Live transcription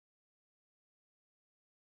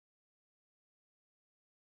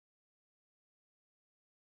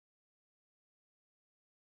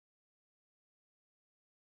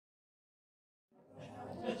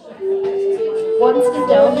One slip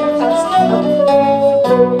down, cast up.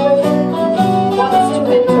 One to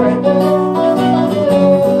hand turn.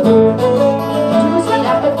 Two slip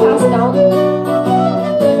up and cast down.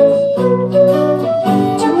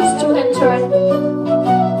 Two to hand turn.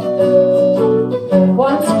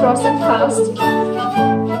 Once cross and cast.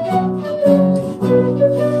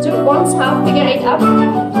 Two once half figure eight up.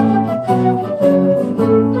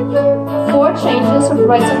 Four changes of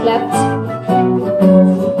right and left.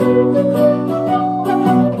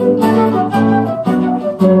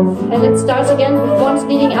 And it starts again with once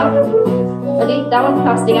leading up, a lead down,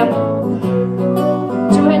 casting up.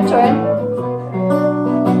 Two hand turn.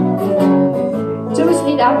 Two is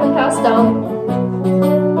lead up and cast down.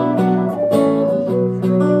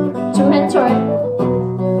 Two hand turn.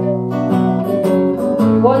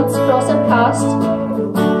 Once cross and cast.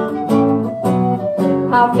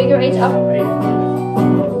 Half figure eight up.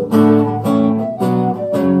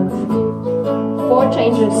 Four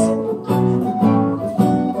changes.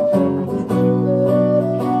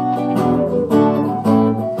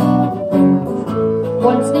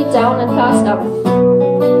 One slip down and cast up.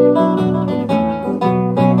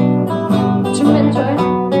 Two hand turn.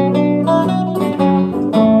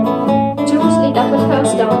 Two slip up and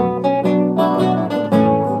cast down.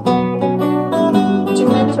 Two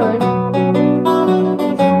hand turn.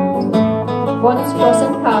 Once cross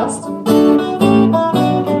and cast.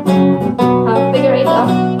 Half figure eight up.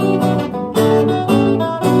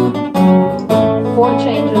 Four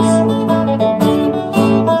changes.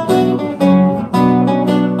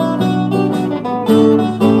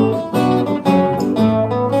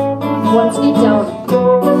 One slip down.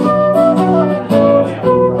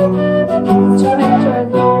 Two hand turn.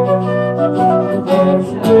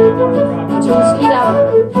 Two slip up.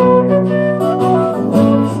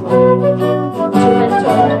 Two hand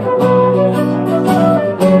turn.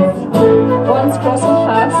 Once cross and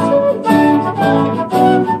cast.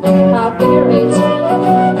 Half figure eight.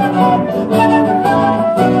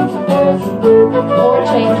 Four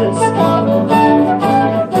changes.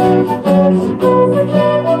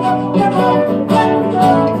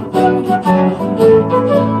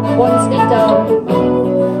 One slip down.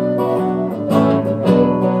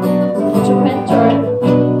 Two hand turn.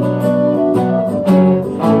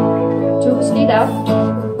 Two slip up.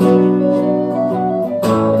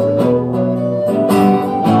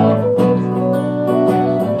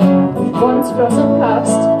 Once cross and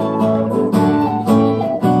cast.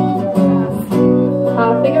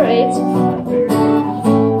 Half figure eight.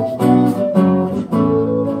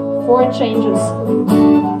 Four changes.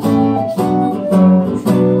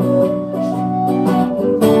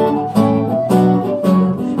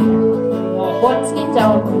 One slip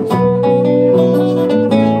down.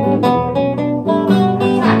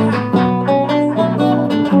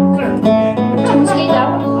 Two slip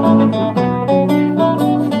up.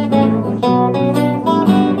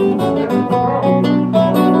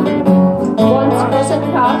 Once cross and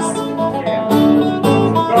cast.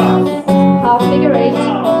 Half figure eight.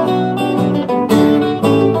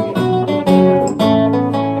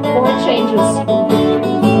 Four changes.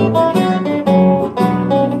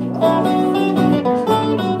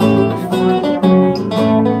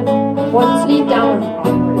 One slip down.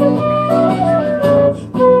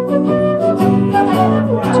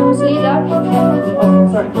 Two slip up. Oh,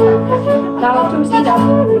 sorry. Now two slip up.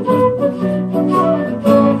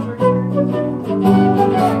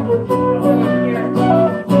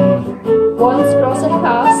 Once cross and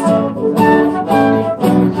cast.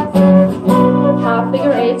 Half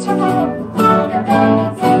figure eight.